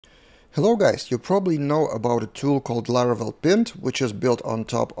Hello guys, you probably know about a tool called Laravel Pint, which is built on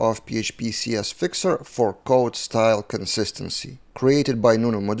top of PHP CS Fixer for code style consistency. Created by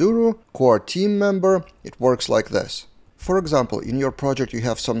Nuno Maduro, core team member, it works like this. For example, in your project you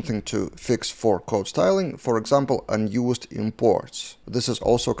have something to fix for code styling, for example, unused imports. This is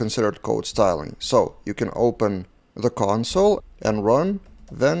also considered code styling. So you can open the console and run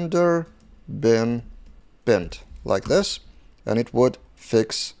vendor bin pint like this, and it would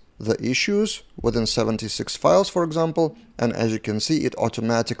fix the issues within 76 files, for example, and as you can see, it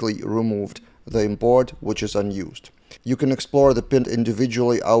automatically removed the import which is unused. You can explore the Pint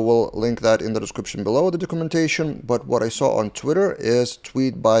individually. I will link that in the description below the documentation, but what I saw on Twitter is a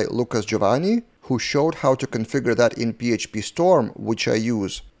tweet by Lucas Giovanni, who showed how to configure that in PhpStorm, which I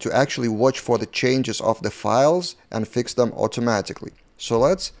use to actually watch for the changes of the files and fix them automatically. So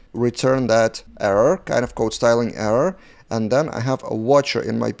let's return that error, kind of code styling error, and then I have a watcher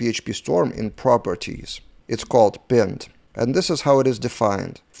in my PhpStorm in properties. It's called Pint, and this is how it is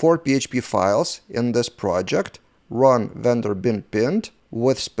defined. For PHP files in this project, run vendor bin pint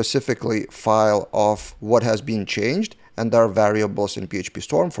with specifically file of what has been changed, and there are variables in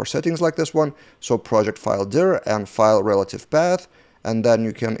PhpStorm for settings like this one, so project file dir and file relative path, and then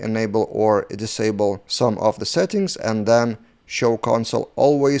you can enable or disable some of the settings, and then show console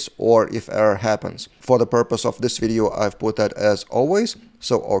always or if error happens. For the purpose of this video, I've put that as always,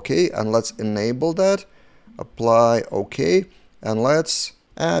 so OK, and let's enable that, apply OK, and let's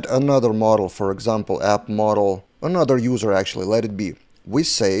add another model, for example, app model, another user actually, let it be. We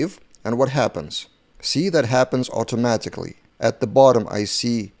save, and what happens? See, that happens automatically. At the bottom I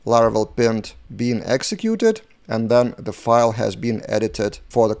see Laravel Pint being executed, and then the file has been edited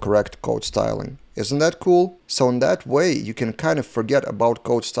for the correct code styling. Isn't that cool? So in that way, you can kind of forget about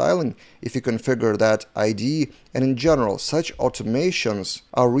code styling if you configure that IDE, and in general, such automations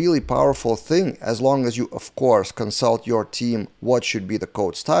are a really powerful thing as long as you, of course, consult your team what should be the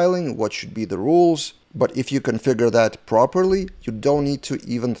code styling, what should be the rules. But if you configure that properly, you don't need to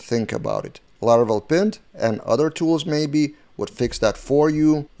even think about it. Laravel Pint and other tools maybe would fix that for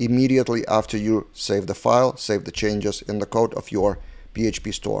you immediately after you save the file, save the changes in the code of your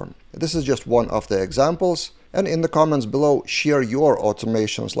PhpStorm. This is just one of the examples, and in the comments below share your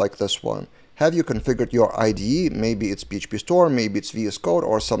automations like this one. Have you configured your IDE, maybe it's PhpStorm, maybe it's VS Code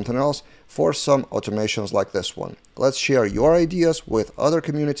or something else, for some automations like this one? Let's share your ideas with other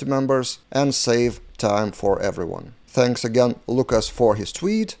community members and save time for everyone. Thanks again Lucas for his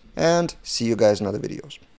tweet, and see you guys in other videos.